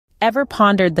ever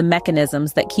pondered the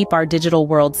mechanisms that keep our digital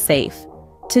world safe?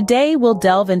 Today, we'll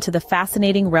delve into the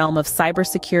fascinating realm of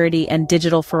cybersecurity and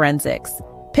digital forensics.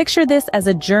 Picture this as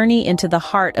a journey into the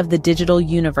heart of the digital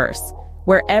universe,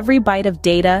 where every byte of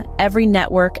data, every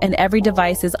network, and every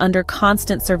device is under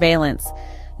constant surveillance,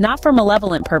 not for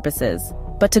malevolent purposes,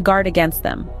 but to guard against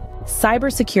them.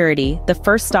 Cybersecurity, the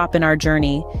first stop in our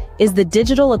journey, is the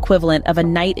digital equivalent of a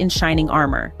knight in shining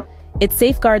armor. It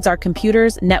safeguards our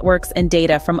computers, networks, and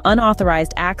data from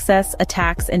unauthorized access,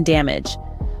 attacks, and damage.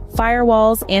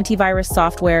 Firewalls, antivirus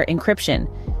software, encryption.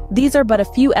 These are but a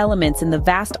few elements in the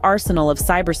vast arsenal of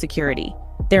cybersecurity.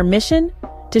 Their mission?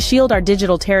 To shield our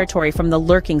digital territory from the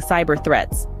lurking cyber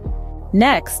threats.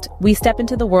 Next, we step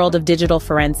into the world of digital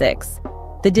forensics,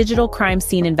 the digital crime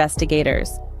scene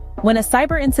investigators. When a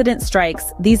cyber incident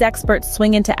strikes, these experts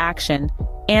swing into action,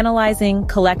 analyzing,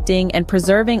 collecting, and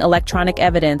preserving electronic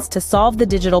evidence to solve the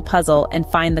digital puzzle and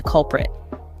find the culprit.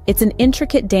 It's an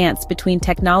intricate dance between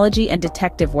technology and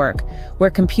detective work, where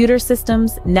computer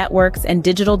systems, networks, and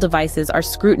digital devices are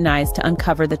scrutinized to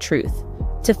uncover the truth.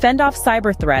 To fend off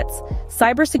cyber threats,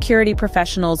 cybersecurity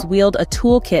professionals wield a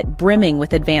toolkit brimming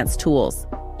with advanced tools.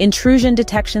 Intrusion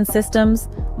detection systems,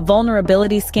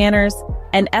 vulnerability scanners,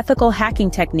 and ethical hacking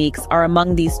techniques are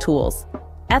among these tools.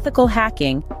 Ethical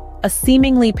hacking, a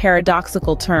seemingly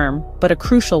paradoxical term, but a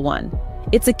crucial one.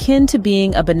 It's akin to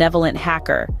being a benevolent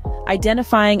hacker,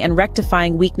 identifying and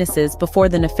rectifying weaknesses before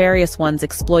the nefarious ones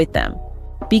exploit them.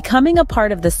 Becoming a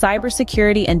part of the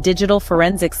Cybersecurity and Digital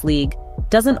Forensics League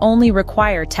doesn't only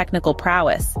require technical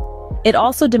prowess. It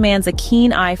also demands a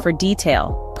keen eye for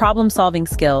detail, problem-solving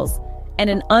skills, and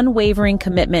an unwavering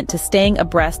commitment to staying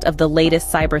abreast of the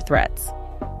latest cyber threats.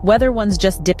 Whether one's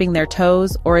just dipping their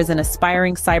toes or is an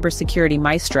aspiring cybersecurity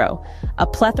maestro, a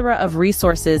plethora of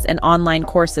resources and online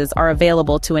courses are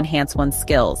available to enhance one's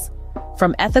skills.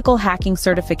 From ethical hacking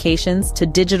certifications to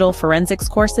digital forensics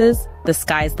courses, the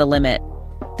sky's the limit.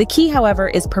 The key, however,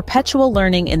 is perpetual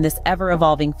learning in this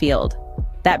ever-evolving field.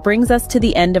 That brings us to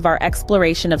the end of our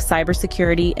exploration of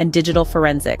cybersecurity and digital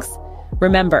forensics.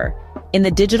 Remember, in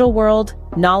the digital world,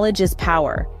 knowledge is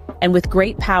power, and with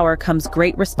great power comes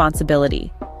great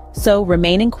responsibility. So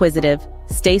remain inquisitive,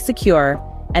 stay secure,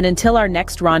 and until our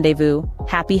next rendezvous,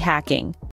 happy hacking.